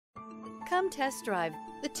Come test drive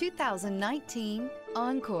the 2019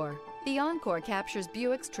 Encore. The Encore captures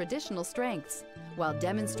Buick's traditional strengths while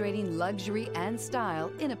demonstrating luxury and style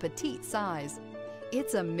in a petite size.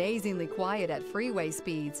 It's amazingly quiet at freeway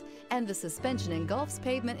speeds, and the suspension engulfs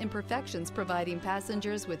pavement imperfections, providing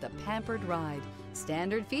passengers with a pampered ride.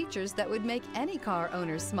 Standard features that would make any car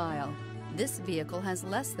owner smile. This vehicle has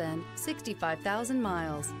less than 65,000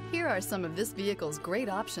 miles. Here are some of this vehicle's great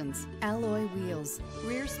options: alloy wheels,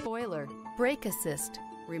 rear spoiler, brake assist,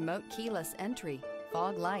 remote keyless entry,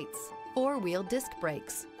 fog lights, four-wheel disc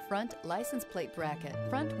brakes, front license plate bracket,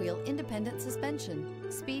 front wheel independent suspension,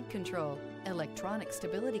 speed control, electronic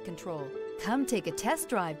stability control. Come take a test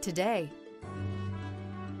drive today.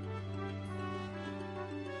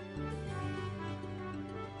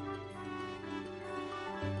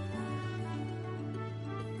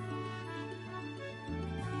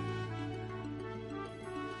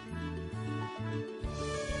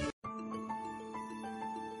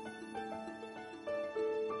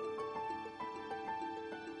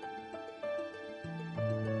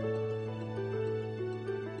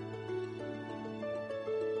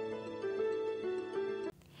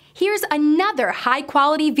 Here's another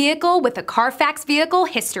high-quality vehicle with a Carfax Vehicle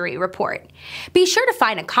History Report. Be sure to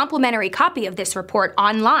find a complimentary copy of this report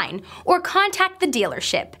online or contact the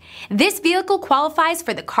dealership. This vehicle qualifies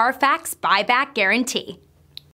for the Carfax Buyback Guarantee.